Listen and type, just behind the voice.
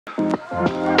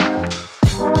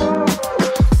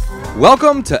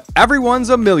Welcome to Everyone's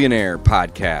a Millionaire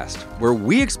podcast, where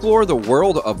we explore the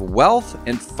world of wealth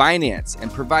and finance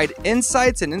and provide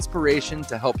insights and inspiration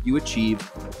to help you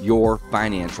achieve your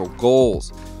financial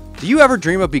goals. Do you ever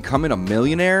dream of becoming a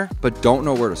millionaire but don't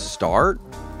know where to start?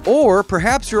 Or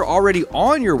perhaps you're already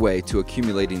on your way to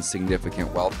accumulating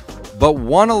significant wealth, but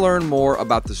want to learn more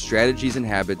about the strategies and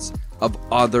habits of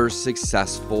other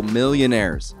successful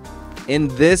millionaires. In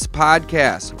this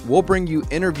podcast, we'll bring you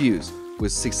interviews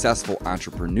with successful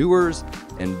entrepreneurs,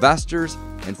 investors,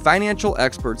 and financial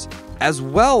experts, as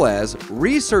well as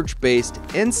research-based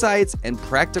insights and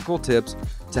practical tips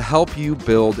to help you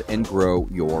build and grow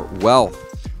your wealth.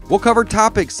 We'll cover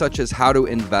topics such as how to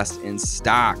invest in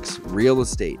stocks, real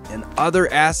estate, and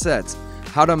other assets,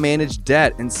 how to manage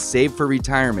debt and save for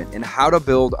retirement, and how to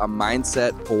build a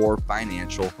mindset for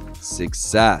financial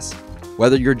success.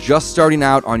 Whether you're just starting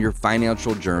out on your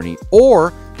financial journey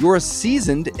or you're a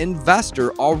seasoned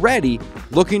investor already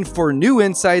looking for new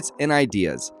insights and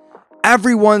ideas,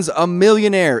 Everyone's a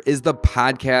Millionaire is the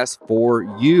podcast for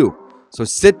you. So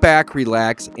sit back,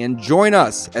 relax, and join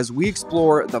us as we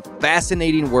explore the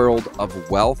fascinating world of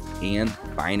wealth and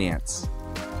finance.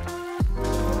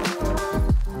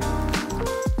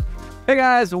 Hey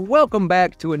guys, welcome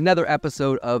back to another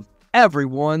episode of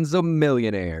Everyone's a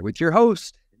Millionaire with your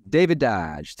host, David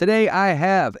Dodge. Today I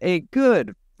have a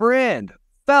good friend,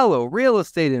 fellow real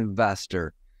estate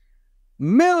investor,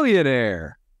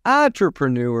 millionaire,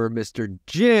 entrepreneur, Mr.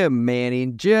 Jim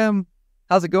Manning. Jim,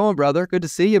 how's it going, brother? Good to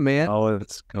see you, man. Oh,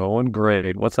 it's going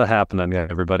great. What's happening,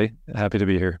 everybody? Happy to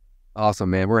be here. Awesome,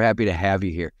 man. We're happy to have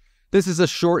you here. This is a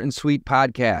short and sweet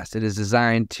podcast. It is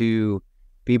designed to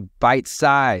be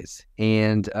bite-sized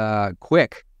and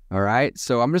quick, all right?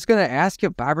 So I'm just going to ask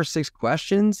you 5 or 6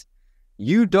 questions.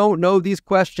 You don't know these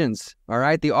questions, all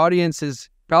right? The audience is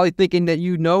probably thinking that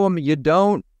you know them. You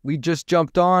don't. We just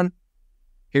jumped on.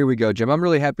 Here we go, Jim. I'm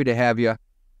really happy to have you.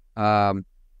 And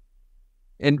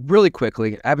really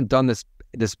quickly, I haven't done this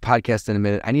podcast in a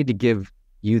minute. I need to give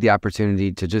you the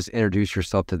opportunity to just introduce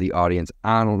yourself to the audience.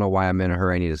 I don't know why I'm in a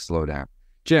hurry. I need to slow down.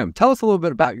 Jim, tell us a little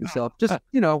bit about yourself. Just,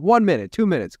 1 minute, 2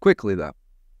 minutes, quickly though.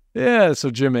 Yeah, so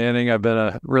Jim Manning, I've been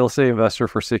a real estate investor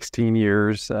for 16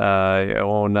 years. I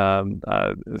own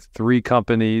 3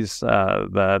 companies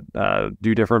that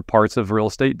do different parts of real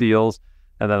estate deals.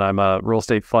 And then I'm a real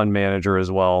estate fund manager as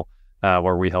well,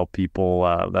 where we help people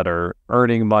that are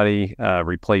earning money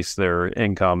replace their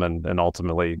income and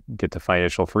ultimately get to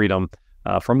financial freedom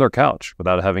from their couch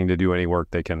without having to do any work.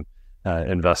 They can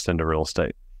invest into real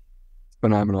estate.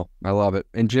 Phenomenal. I love it.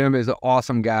 And Jim is an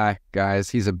awesome guy,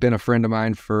 guys. He's been a friend of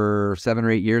mine for 7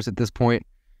 or 8 years at this point.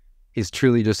 He's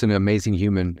truly just an amazing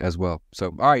human as well.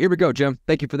 So, all right, here we go, Jim.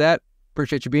 Thank you for that.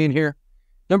 Appreciate you being here.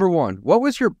 Number 1, what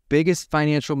was your biggest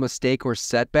financial mistake or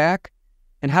setback,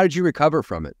 and how did you recover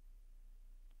from it?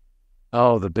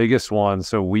 Oh, the biggest one.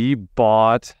 So we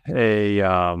bought a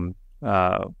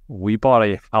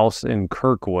house in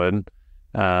Kirkwood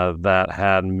that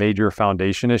had major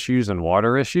foundation issues and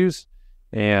water issues.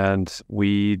 And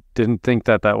we didn't think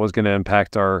that was going to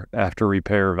impact our after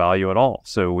repair value at all.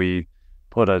 So we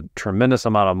put a tremendous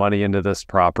amount of money into this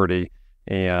property,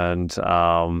 and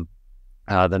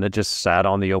then it just sat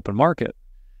on the open market.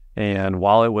 And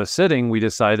while it was sitting, we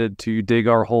decided to dig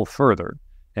our hole further,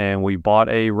 and we bought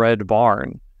a red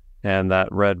barn. And that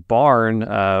red barn,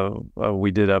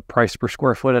 we did a price per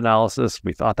square foot analysis.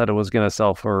 We thought that it was going to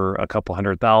sell for a couple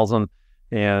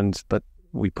 $100,000, but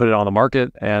we put it on the market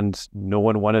and no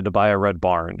one wanted to buy a red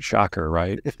barn. Shocker,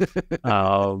 right?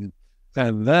 And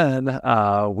then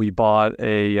we bought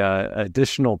a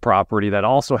additional property that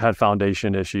also had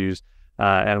foundation issues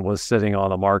and was sitting on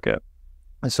the market.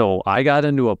 So I got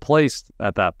into a place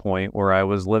at that point where I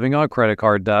was living on credit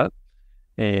card debt,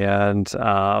 and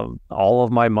all of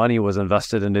my money was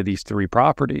invested into these 3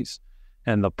 properties.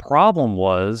 And the problem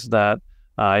was that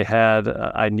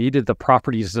I needed the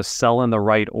properties to sell in the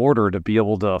right order to be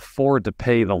able to afford to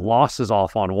pay the losses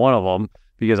off on one of them,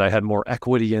 because I had more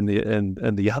equity in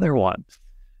the other one.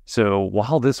 So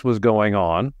while this was going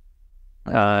on,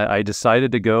 I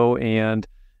decided to go and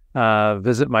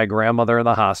visit my grandmother in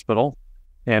the hospital.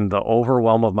 And the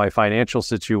overwhelm of my financial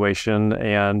situation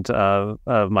and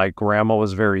my grandma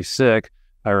was very sick.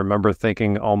 I remember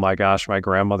thinking, oh my gosh, my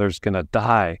grandmother's going to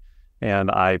die.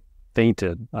 And I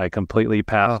fainted. I completely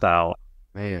passed out.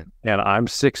 Man. And I'm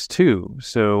 6'2".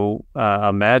 So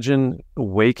imagine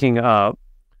waking up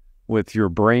with your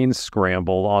brain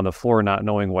scrambled on the floor, not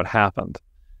knowing what happened.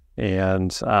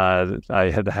 And I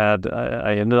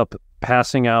ended up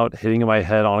passing out, hitting my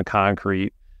head on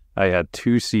concrete. I had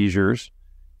 2 seizures.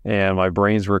 and my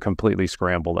brains were completely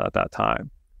scrambled at that time.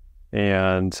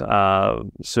 And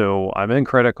so I'm in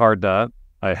credit card debt.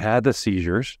 I had the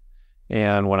seizures.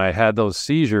 And when I had those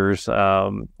seizures,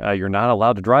 you're not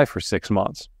allowed to drive for 6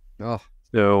 months. Oh.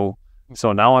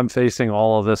 So now I'm facing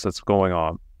all of this that's going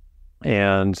on.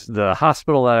 And the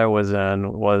hospital that I was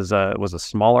in was a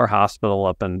smaller hospital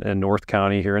up in North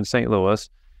County here in St. Louis.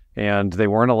 And they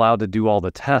weren't allowed to do all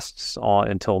the tests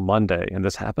until Monday. And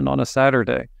this happened on a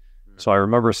Saturday. So I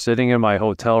remember sitting in my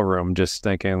hotel room just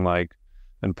thinking like,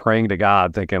 and praying to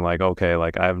God, thinking like, okay,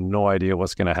 like I have no idea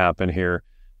what's going to happen here.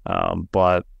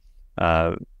 But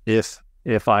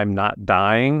if I'm not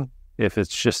dying, if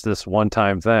it's just this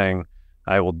one-time thing,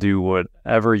 I will do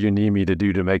whatever you need me to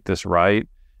do to make this right.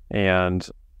 And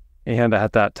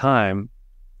at that time,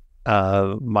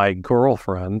 my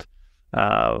girlfriend,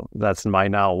 that's my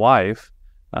now wife,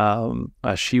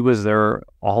 she was there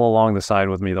all along the side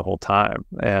with me the whole time,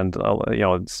 and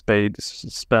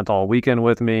spent all weekend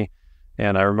with me.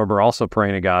 And I remember also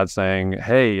praying to God, saying,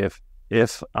 "Hey,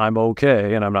 if I'm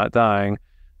okay and I'm not dying,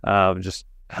 just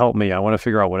help me. I want to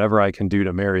figure out whatever I can do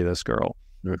to marry this girl.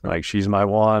 Like, she's my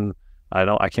one.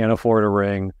 I can't afford a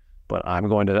ring, but I'm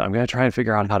going to try and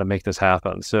figure out how to make this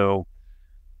happen." So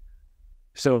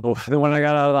then when I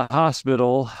got out of the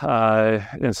hospital,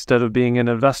 instead of being an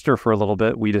investor for a little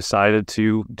bit, we decided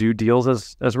to do deals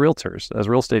as realtors, as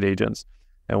real estate agents.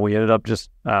 And we ended up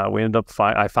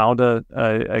I found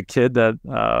a kid that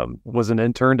was an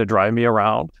intern to drive me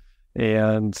around.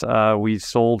 And we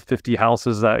sold 50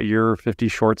 houses that year, 50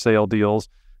 short sale deals.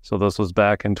 So this was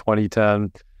back in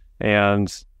 2010.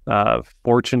 And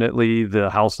fortunately, the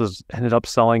houses ended up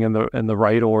selling in the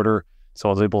right order. So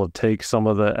I was able to take some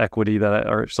of the equity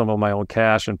or some of my own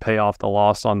cash and pay off the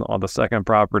loss on the second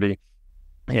property.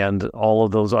 And all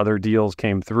of those other deals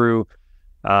came through.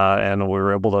 And we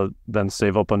were able to then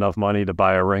save up enough money to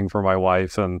buy a ring for my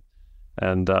wife. And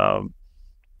then the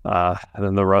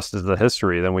rest is the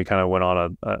history. Then we kind of went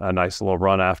on a nice little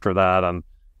run after that. And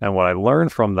what I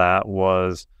learned from that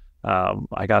was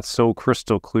I got so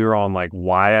crystal clear on like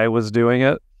why I was doing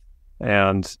it.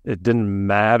 And it didn't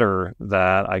matter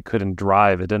that I couldn't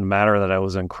drive. It didn't matter that I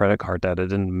was in credit card debt. It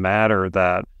didn't matter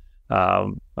that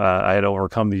I had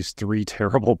overcome these 3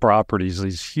 terrible properties,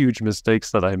 these huge mistakes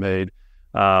that I made.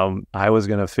 I was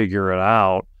going to figure it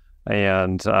out.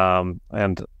 And I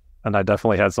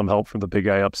definitely had some help from the big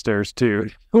guy upstairs too,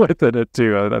 within it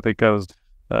too. I think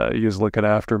he was looking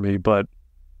after me, but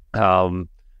that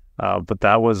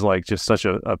was like just such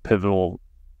a pivotal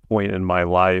point in my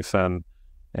life. And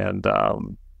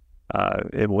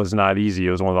it was not easy.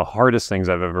 It was one of the hardest things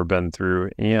I've ever been through.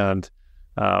 And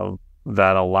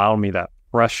that allowed me that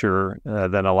pressure,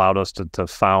 then allowed us to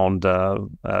found,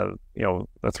 the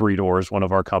 3 Doors, one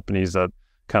of our companies that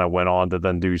kind of went on to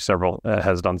then do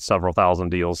has done several thousand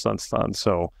deals since then.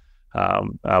 So,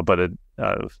 but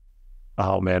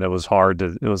oh man, it was hard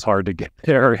to get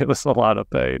there. It was a lot of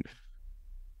pain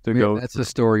to go. That's a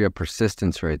story of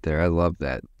persistence right there. I love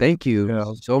that. Thank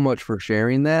you so much for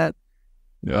sharing that.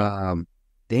 Yeah.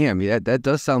 Damn, that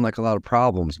does sound like a lot of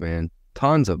problems, man.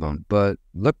 Tons of them. But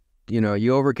look,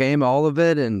 you overcame all of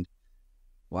it, and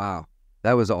wow,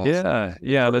 that was awesome.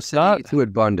 Yeah. That's not to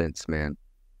abundance, man.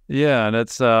 Yeah, and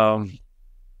it's like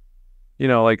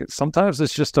sometimes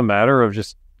it's just a matter of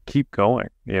just keep going,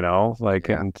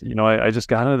 I just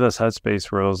got into this headspace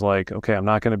where I was like, okay, I'm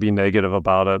not going to be negative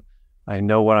about it. I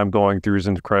know what I'm going through is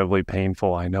incredibly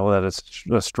painful. I know that it's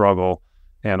a struggle,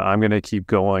 and I'm going to keep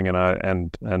going.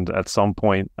 And at some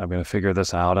point, I'm going to figure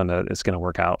this out, and it's going to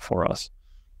work out for us.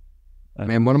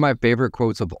 Man, one of my favorite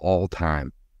quotes of all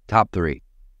time, top 3.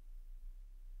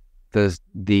 I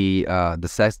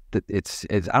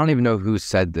don't even know who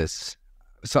said this.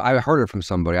 So I heard it from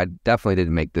somebody. I definitely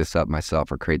didn't make this up myself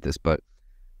or create this, but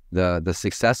the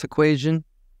success equation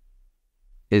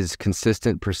is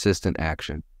consistent, persistent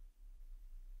action.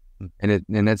 And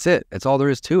that's it. That's all there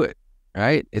is to it,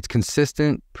 right? It's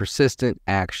consistent, persistent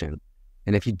action.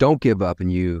 And if you don't give up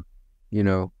and you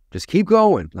just keep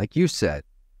going, like you said,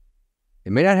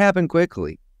 it may not happen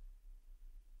quickly,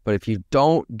 but if you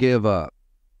don't give up,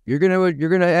 you're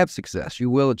gonna have success. You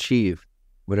will achieve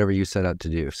whatever you set out to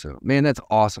do. So, man, that's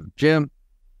awesome, Jim.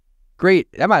 Great.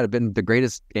 That might have been the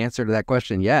greatest answer to that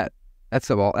question yet. That's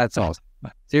awesome.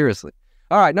 Seriously.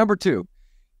 All right, number 2.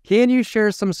 Can you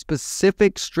share some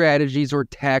specific strategies or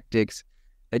tactics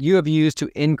that you have used to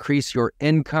increase your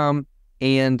income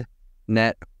and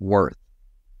net worth?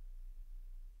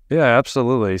 Yeah,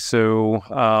 absolutely. So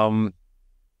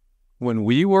when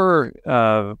we were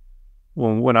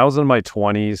when I was in my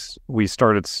 20s, we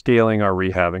started scaling our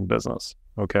rehabbing business.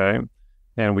 Okay.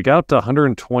 and we got up to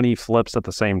 120 flips at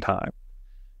the same time.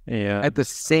 And At the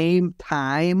same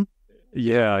time?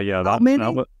 yeah, How many?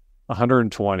 that was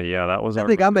 120. Yeah, that was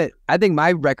I think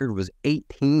my record was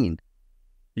 18.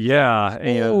 Yeah,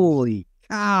 and Holy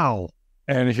cow.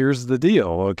 and here's the deal,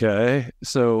 okay?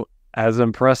 So as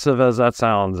impressive as that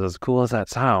sounds, as cool as that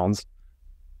sounds,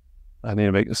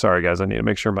 sorry guys, I need to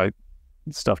make sure my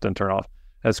stuff didn't turn off.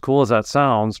 As cool as that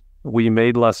sounds, we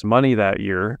made less money that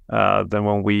year than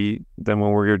when we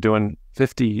were doing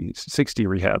 50, 60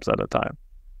 rehabs at a time.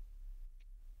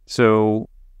 So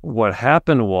what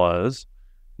happened was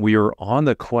we were on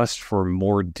the quest for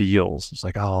more deals. It's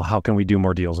like, oh, how can we do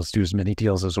more deals? Let's do as many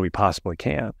deals as we possibly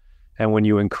can. And when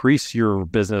you increase your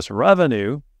business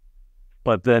revenue,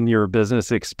 but then your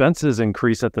business expenses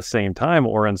increase at the same time,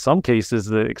 or in some cases,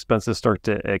 the expenses start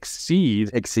to exceed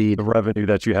the revenue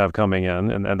that you have coming in.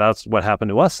 And that's what happened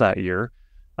to us that year.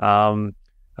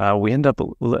 We end up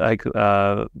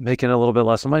making a little bit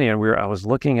less money. And I was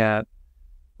looking at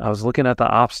the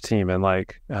ops team, and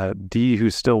like Dee,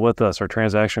 who's still with us, our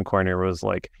transaction coordinator, was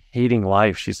like hating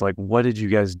life. She's like, "What did you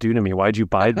guys do to me? Why'd you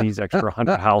buy these extra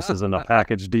 100 houses in a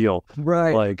package deal?"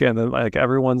 Right. Like, and then like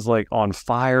everyone's like on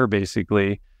fire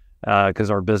basically,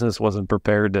 because our business wasn't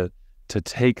prepared to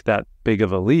take that big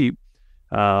of a leap,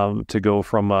 to go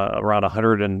from around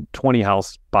 120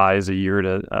 house buys a year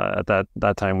to at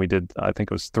that time we did, I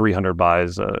think it was 300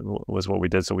 buys was what we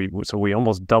did. So we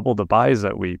almost doubled the buys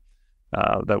that we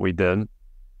did,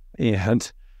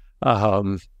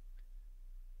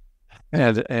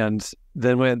 and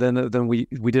then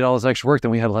we did all this extra work.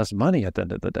 Then we had less money at the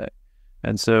end of the day,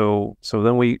 and so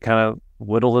then we kind of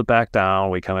whittled it back down.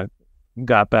 We kind of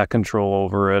got back control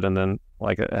over it, and then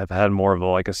like have had more of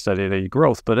a steady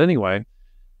growth. But anyway,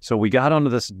 so we got onto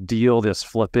this deal, this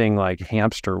flipping like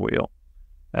hamster wheel.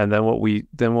 And then what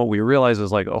we realized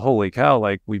was like, oh, holy cow,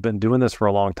 like we've been doing this for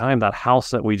a long time. That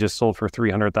house that we just sold for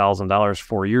 $300,000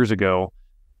 4 years ago,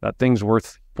 that thing's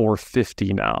worth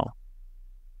 $450 now.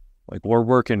 Like we're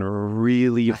working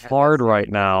really hard right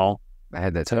now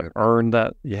to earn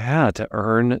that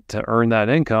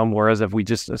income. Whereas if we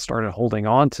just started holding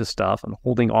on to stuff and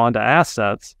holding on to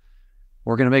assets,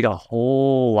 we're going to make a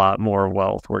whole lot more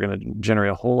wealth. We're going to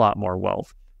generate a whole lot more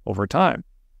wealth over time.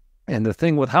 And the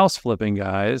thing with house flipping,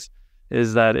 guys,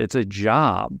 is that it's a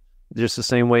job, just the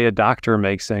same way a doctor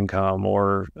makes income,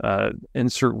 or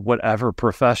insert whatever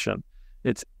profession.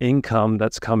 It's income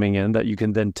that's coming in that you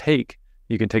can then take.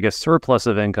 You can take a surplus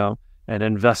of income and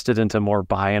invest it into more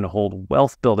buy and hold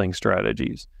wealth building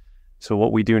strategies. So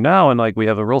what we do now, and like we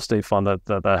have a real estate fund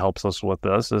that helps us with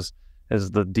this, is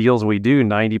the deals we do,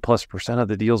 90+% of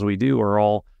the deals we do are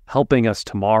all helping us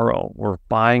tomorrow. We're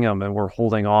buying them and we're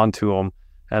holding on to them.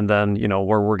 And then,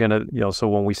 where we're going to, so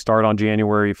when we start on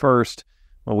January 1st,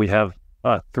 we have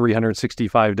a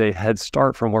 365-day head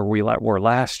start from where we were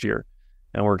last year.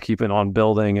 And we're keeping on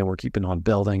building, and we're keeping on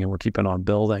building, and we're keeping on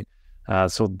building.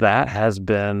 So that has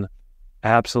been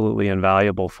absolutely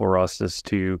invaluable for us, is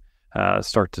to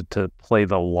start to play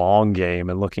the long game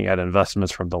and looking at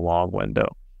investments from the long window.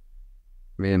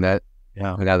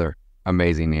 Another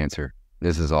amazing answer.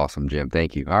 This is awesome, Jim.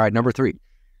 Thank you. All right, number 3.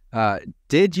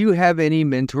 Did you have any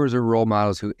mentors or role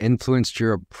models who influenced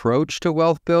your approach to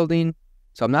wealth building?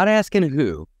 So I'm not asking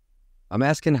who, I'm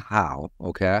asking how,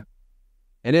 okay?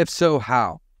 And if so,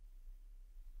 how?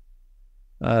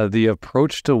 The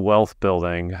approach to wealth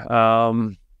building.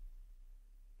 Well,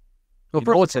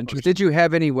 first, did you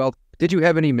have any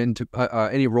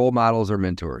any role models or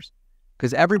mentors?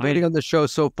 Because everybody on the show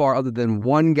so far, other than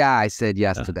one guy, said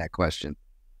yes to that question.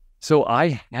 So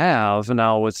I have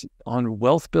now. It's on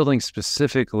wealth building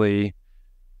specifically.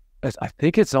 I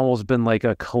think it's almost been like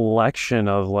a collection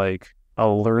of like a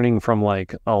learning from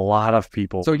like a lot of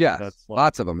people. So yeah,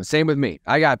 lots of them. Same with me.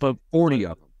 I got 40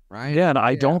 of them, right? Yeah, and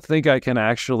I don't think I can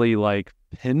actually like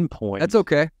pinpoint. That's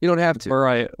okay. You don't have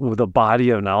to. With the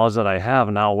body of knowledge that I have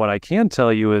now, what I can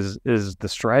tell you is the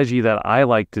strategy that I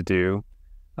like to do.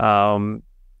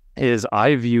 Is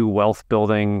I view wealth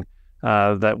building.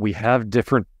 That we have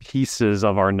different pieces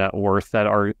of our net worth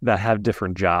that have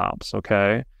different jobs,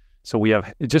 okay? So we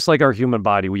have, just like our human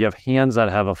body, we have hands that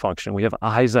have a function, we have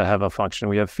eyes that have a function,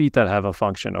 we have feet that have a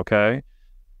function, okay?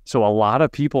 So a lot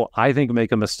of people, I think,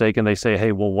 make a mistake and they say,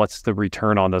 hey, well, what's the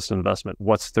return on this investment?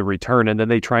 What's the return? And then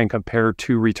they try and compare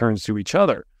two returns to each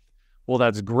other. Well,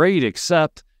 that's great,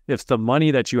 except if the money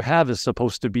that you have is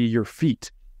supposed to be your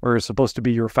feet or is supposed to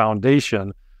be your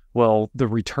foundation, well, the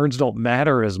returns don't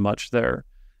matter as much there.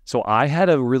 So I had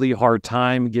a really hard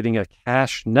time getting a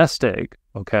cash nest egg,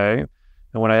 okay?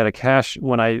 And when I had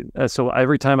so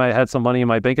every time I had some money in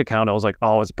my bank account, I was like,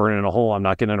 oh, it's burning a hole. I'm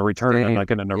not getting a return. I'm not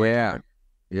getting a return.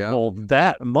 Yeah. Well,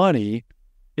 that money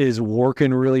is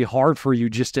working really hard for you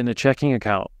just in a checking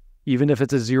account. Even if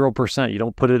it's a 0%, you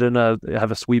don't put it in have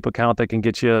a sweep account that can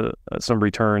get you some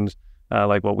returns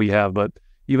like what we have. But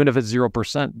even if it's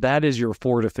 0%, that is your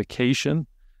fortification.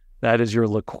 That is your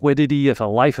liquidity if a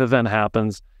life event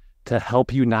happens to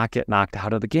help you not get knocked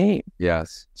out of the game.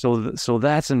 Yes. So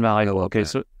that's invaluable. Okay.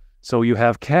 So you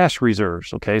have cash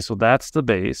reserves. Okay. So that's the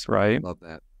base, right? Love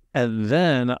that. And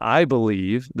then I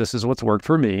believe this is what's worked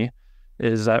for me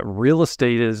is that real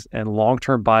estate and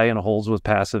long-term buy and holds with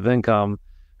passive income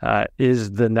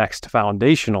is the next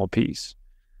foundational piece.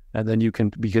 And then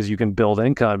because you can build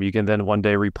income, you can then one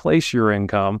day replace your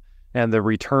income and the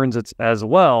returns as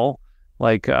well.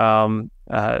 Like I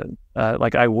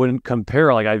wouldn't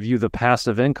compare, like I view the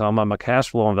passive income, I'm a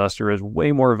cash flow investor, as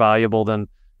way more valuable than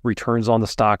returns on the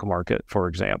stock market, for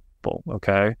example.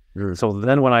 Okay.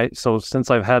 Mm. So since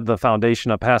I've had the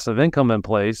foundation of passive income in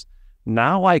place,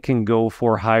 now I can go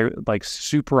for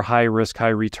super high risk, high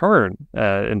return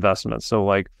investments. So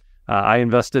I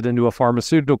invested into a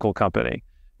pharmaceutical company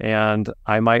and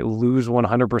I might lose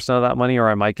 100% of that money, or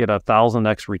I might get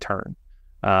 1,000x return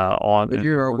But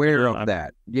you're aware of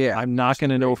that. Yeah. I'm not going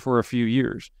to know for a few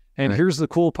years. And here's the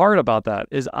cool part about that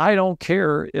is I don't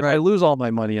care if I lose all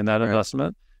my money in that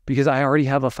investment because I already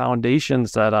have a foundation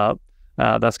set up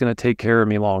that's going to take care of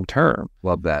me long term.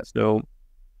 Love that.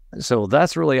 So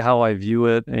that's really how I view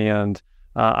it. And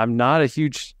I'm not a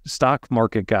huge stock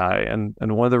market guy. And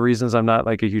one of the reasons I'm not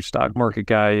like a huge stock market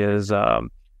guy is, I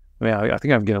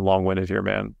think I'm getting long-winded here,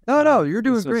 man. No, you're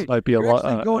doing great. This might be a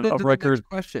record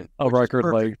question. A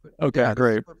record, okay,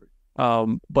 great.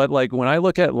 But like when I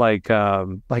look at like a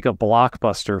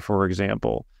Blockbuster, for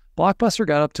example, Blockbuster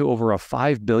got up to over a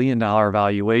 $5 billion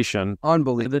valuation.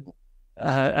 Unbelievable.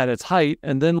 At its height,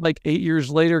 and then like 8 years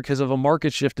later, because of a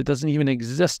market shift, it doesn't even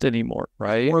exist anymore,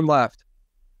 right? One left.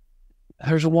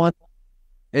 There's one,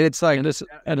 and it's like,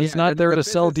 it's not there to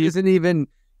sell. Isn't even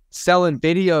selling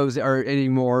videos or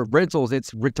anymore rentals. It's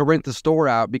to rent the store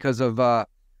out because of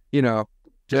it's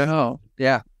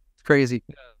crazy.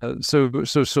 So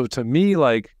to me,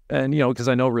 because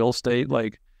I know real estate,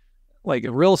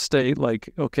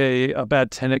 okay, a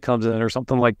bad tenant comes in or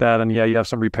something like that, and you have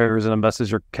some repairs and invests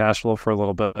your cash flow for a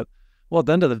little bit. Well, at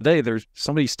the end of the day, there's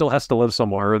somebody still has to live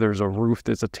somewhere. There's a roof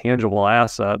that's a tangible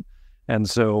asset, and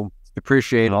so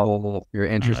appreciable. Your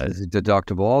interest is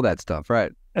deductible, all that stuff,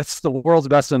 right? It's the world's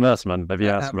best investment, if you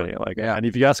ask me. And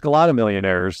if you ask a lot of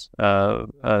millionaires,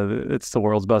 it's the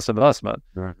world's best investment.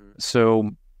 Right.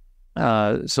 So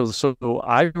I'm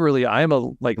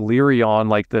leery on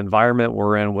like the environment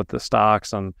we're in with the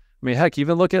stocks. And I mean, heck,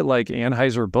 even look at like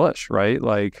Anheuser-Busch, right?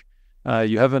 Like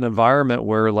you have an environment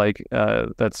where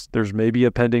there's maybe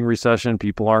a pending recession.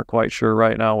 People aren't quite sure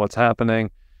right now what's happening.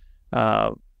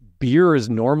 Beer is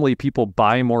normally people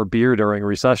buy more beer during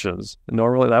recessions.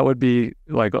 Normally that would be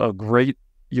like a great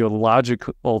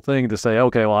logical thing to say,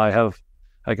 okay, well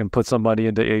I can put some money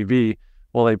into AV.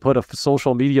 Well, they put a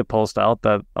social media post out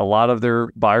that a lot of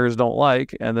their buyers don't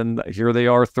like, and then here they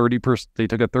are, 30%. They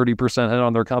took a 30% hit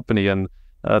on their company and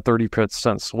a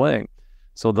 30% swing.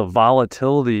 So the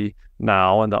volatility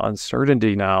now and the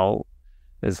uncertainty now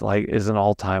is an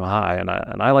all-time high, and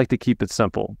I like to keep it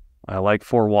simple. I like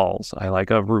 4 walls. I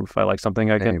like a roof. I like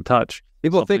something I can touch.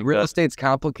 People think real estate's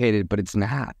complicated, but it's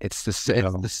not. It's the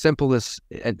simplest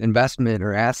investment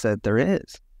or asset there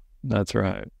is. That's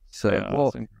right.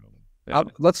 So,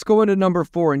 let's go into number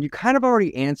 4, and you kind of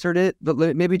already answered it, but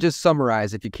maybe just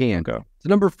summarize if you can. Okay. So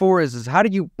number 4 is how do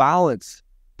you balance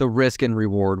the risk and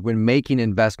reward when making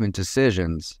investment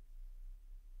decisions?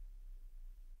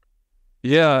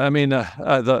 Yeah, I mean,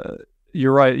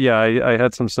 you're right. Yeah, I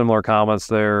had some similar comments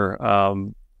there.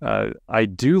 I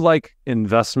do like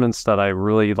investments that I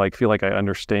really feel like I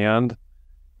understand.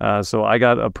 So I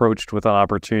got approached with an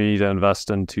opportunity to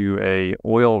invest into a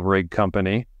oil rig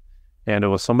company. And it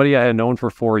was somebody I had known for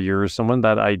 4 years, someone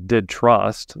that I did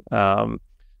trust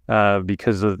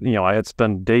because of, I had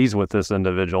spent days with this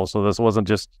individual. So this wasn't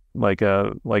just like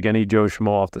any Joe Schmo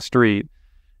off the street.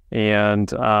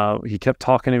 And he kept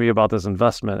talking to me about this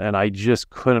investment, and I just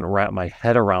couldn't wrap my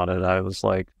head around it. I was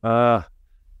like,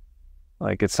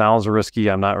 it sounds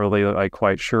risky. I'm not really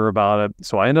quite sure about it.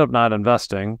 So I ended up not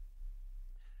investing.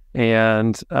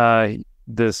 And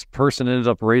this person ended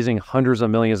up raising hundreds of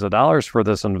millions of dollars for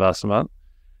this investment.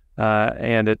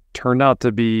 And it turned out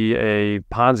to be a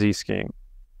Ponzi scheme.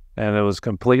 And it was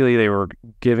they were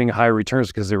giving high returns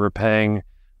because they were paying,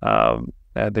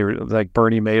 they were like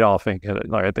Bernie Madoff,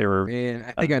 right? They were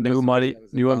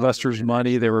new investors'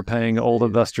 money. They were paying old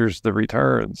investors the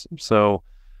returns. So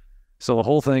So the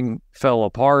whole thing fell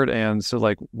apart. And so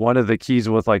like one of the keys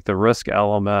with like the risk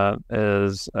element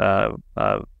is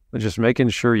just making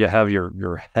sure you have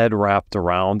your head wrapped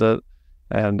around it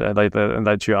and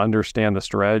that you understand the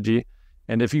strategy.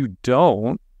 And if you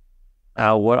don't,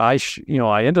 I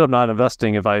ended up not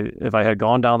investing. If I had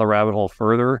gone down the rabbit hole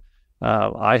further,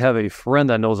 I have a friend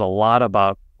that knows a lot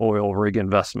about oil rig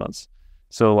investments.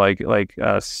 So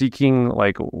seeking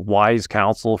like wise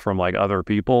counsel from like other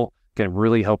people can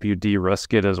really help you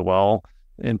de-risk it as well.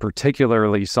 And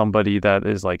particularly somebody that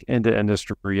is like into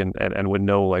industry and would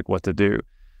know like what to do.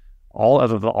 All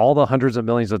the hundreds of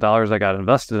millions of dollars I got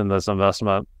invested in this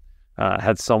investment,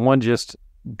 had someone just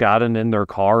gotten in their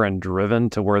car and driven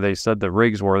to where they said the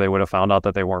rigs were, they would have found out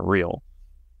that they weren't real.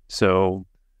 So,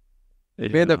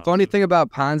 man, the funny thing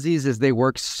about Ponzi's is they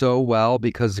work so well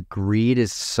because greed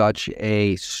is such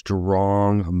a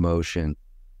strong emotion.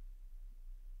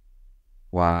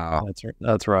 Wow.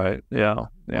 That's right. Yeah.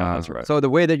 That's right. So the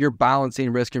way that you're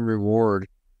balancing risk and reward,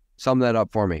 sum that up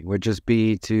for me, would just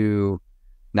be to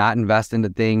not invest into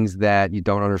things that you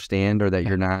don't understand or that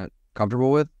you're not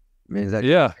comfortable with. I mean, is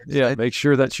that make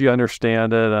sure that you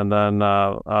understand it, and then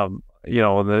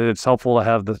it's helpful to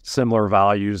have the similar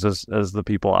values as the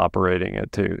people operating it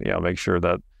too. Make sure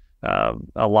that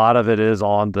a lot of it is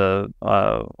on the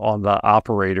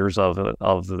operators of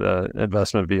the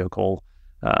investment vehicle.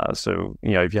 So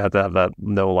if you have to have that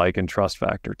know, like, and trust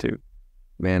factor too.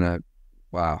 Man,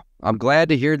 wow! I'm glad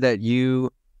to hear that you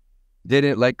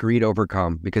didn't let greed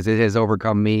overcome, because it has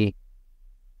overcome me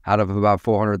out of about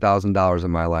 $400,000 in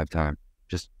my lifetime.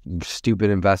 Just stupid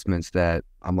investments that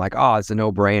I'm like, oh, it's a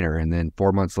no-brainer, and then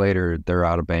 4 months later they're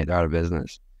out of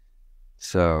business.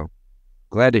 So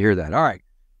glad to hear that. All right,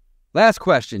 last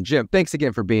question, Jim. Thanks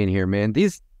again for being here, man.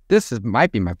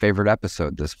 Might be my favorite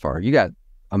episode this far. You got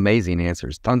amazing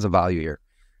answers, tons of value here.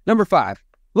 Number 5,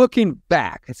 looking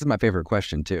back. This is my favorite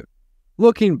question too.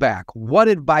 Looking back, what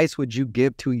advice would you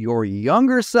give to your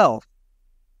younger self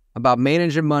about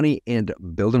managing money and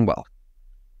building wealth?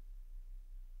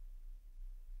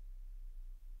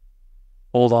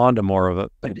 Hold on to more of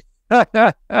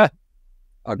it.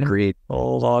 Agreed.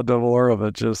 Hold on to more of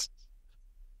it. Just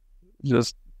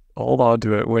hold on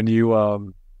to it. When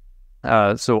you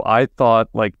so I thought,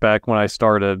 like, back when I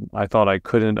started, I thought I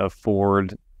couldn't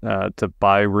afford to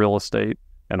buy real estate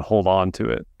and hold on to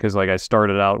it, because like I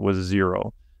started out with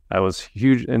zero. I was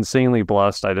insanely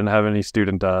blessed. I didn't have any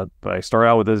student debt, but I started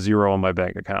out with a zero on my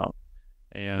bank account.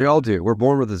 And we all do. We're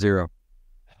born with a zero.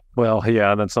 Well,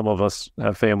 yeah, and then some of us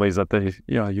have families that they,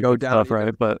 you go down,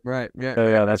 right? But right,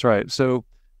 yeah, that's right. So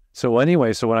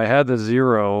anyway, so when I had the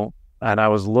zero and I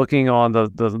was looking on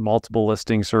the multiple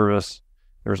listing service,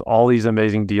 there's all these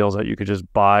amazing deals that you could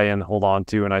just buy and hold on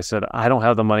to. And I said, I don't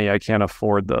have the money. I can't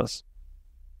afford this.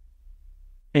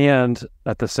 And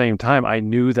at the same time, I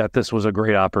knew that this was a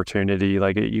great opportunity.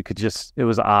 Like, it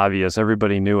was obvious.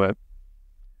 Everybody knew it.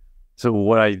 So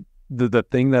the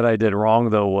thing that I did wrong,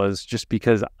 though, was just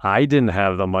because I didn't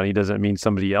have the money doesn't mean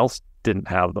somebody else didn't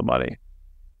have the money.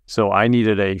 So I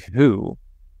needed a who,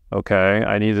 okay?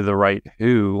 I needed the right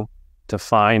who to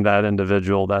find that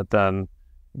individual that then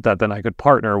I could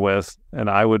partner with, and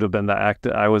I would have been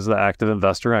I was the active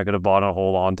investor. I could have bought and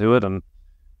hold on to it. And,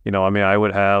 I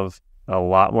would have a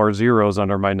lot more zeros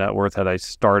under my net worth had I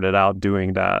started out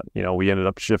doing that. We ended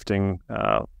up shifting, we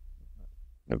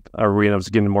ended up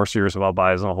getting more serious about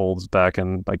buys and holds back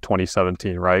in like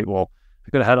 2017, right? Well, I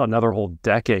could have had another whole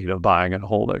decade of buying and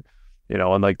holding,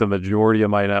 and like the majority of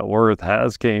my net worth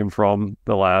has came from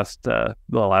the last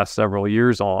several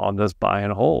years on this buy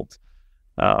and hold.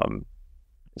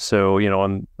 So,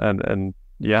 and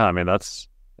yeah, that's.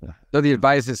 So the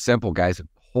advice is simple, guys.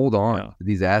 Hold on to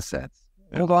these assets.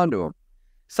 Hold on to them.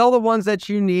 Sell the ones that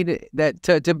you need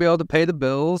to be able to pay the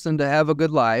bills and to have a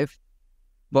good life.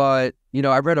 But,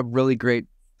 I read a really great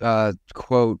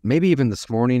quote, maybe even this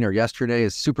morning or yesterday,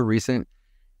 is super recent.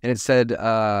 And it said,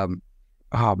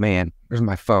 oh man, where's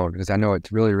my phone? Because I know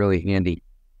it's really, really handy.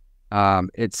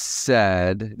 It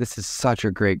said, this is such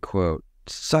a great quote.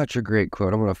 Such a great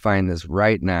quote. I'm going to find this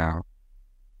right now.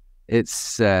 It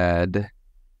said,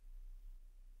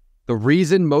 the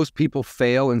reason most people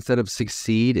fail instead of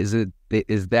succeed is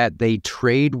that they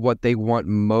trade what they want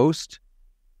most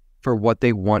for what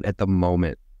they want at the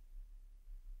moment.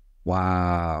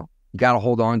 Wow. You got to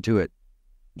hold on to it.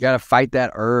 You got to fight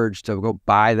that urge to go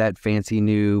buy that fancy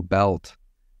new belt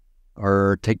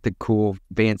or take the cool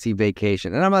fancy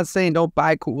vacation. And I'm not saying don't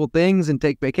buy cool things and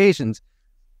take vacations,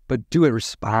 but do it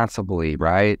responsibly,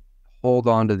 right? Hold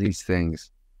on to these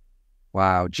things.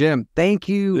 Wow. Jim, thank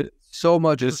you so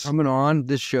much for coming on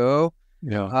this show.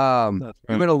 Yeah.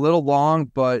 We went a little long,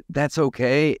 but that's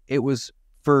okay. It was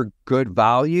for good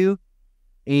value.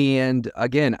 And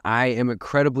again, I am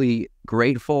incredibly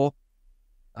grateful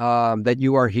that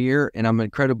you are here, and I'm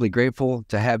incredibly grateful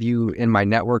to have you in my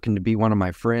network and to be one of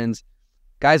my friends.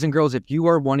 Guys and girls, if you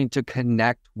are wanting to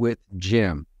connect with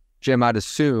Jim, I'd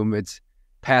assume it's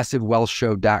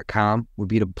passivewealthshow.com would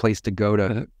be the place to go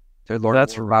to learn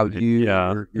That's more about right. you.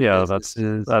 Yeah,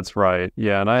 that's right.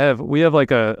 Yeah, and we have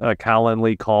like a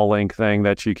Calendly call link thing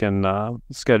that you can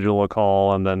schedule a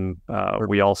call, and then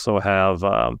we also have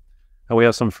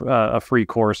some a free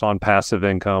course on passive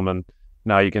income, and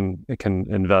now you can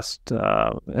invest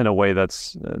in a way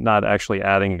that's not actually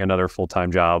adding another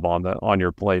full-time job on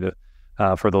your plate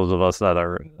for those of us that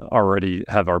are already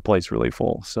have our plates really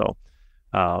full. So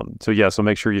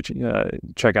make sure you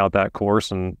check out that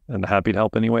course, and happy to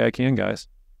help any way I can, guys.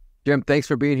 Jim, thanks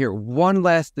for being here. One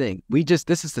last thing.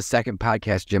 This is the second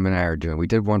podcast Jim and I are doing. We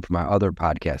did one for my other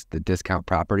podcast, The Discount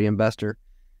Property Investor.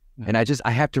 And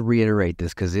I have to reiterate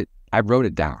this because I wrote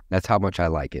it down. That's how much I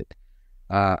like it.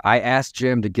 I asked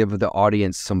Jim to give the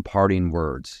audience some parting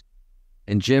words.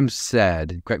 And Jim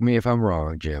said, correct me if I'm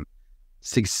wrong, Jim,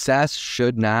 success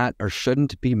should not or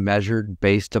shouldn't be measured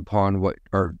based upon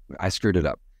I screwed it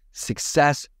up.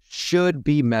 Success should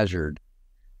be measured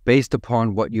based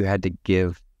upon what you had to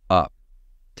give up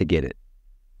to get it.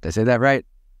 Did I say that right?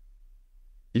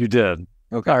 You did.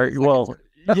 Okay. All right. Well,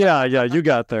 yeah, you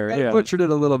got there. I butchered it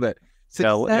a little bit.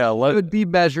 Success should be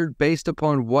measured based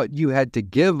upon what you had to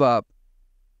give up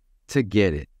to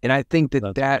get it. And I think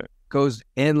that right. Goes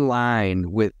in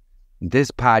line with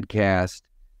this podcast,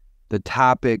 the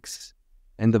topics,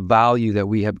 and the value that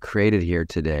we have created here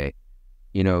today.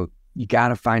 You know, you got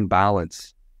to find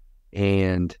balance,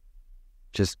 and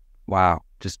just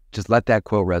let that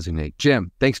quote resonate. Jim,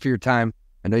 thanks for your time.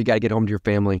 I know you got to get home to your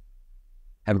family.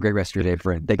 Have a great rest of your day,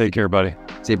 friend. Take care, buddy.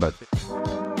 See you, bud.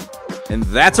 And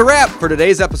that's a wrap for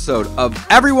today's episode of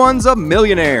Everyone's a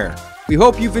Millionaire. We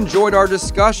hope you've enjoyed our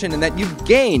discussion and that you've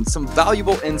gained some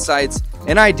valuable insights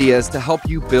and ideas to help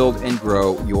you build and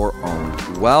grow your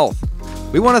own wealth.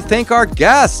 We want to thank our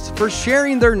guests for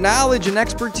sharing their knowledge and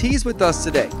expertise with us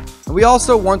today. And we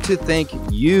also want to thank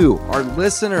you, our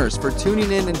listeners, for tuning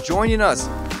in and joining us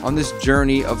on this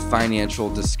journey of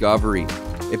financial discovery.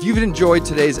 If you've enjoyed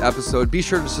today's episode, be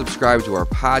sure to subscribe to our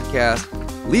podcast,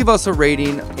 leave us a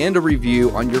rating and a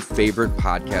review on your favorite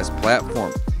podcast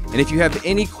platform. And if you have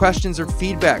any questions or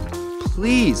feedback,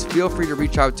 please feel free to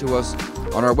reach out to us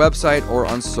on our website or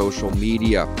on social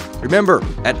media. Remember,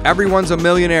 at Everyone's a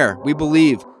Millionaire, we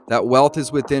believe that wealth is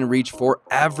within reach for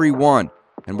everyone,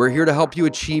 and we're here to help you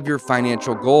achieve your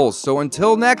financial goals. So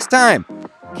until next time,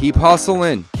 keep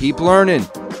hustling, keep learning,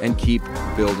 and keep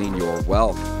building your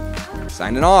wealth.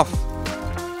 Signing off.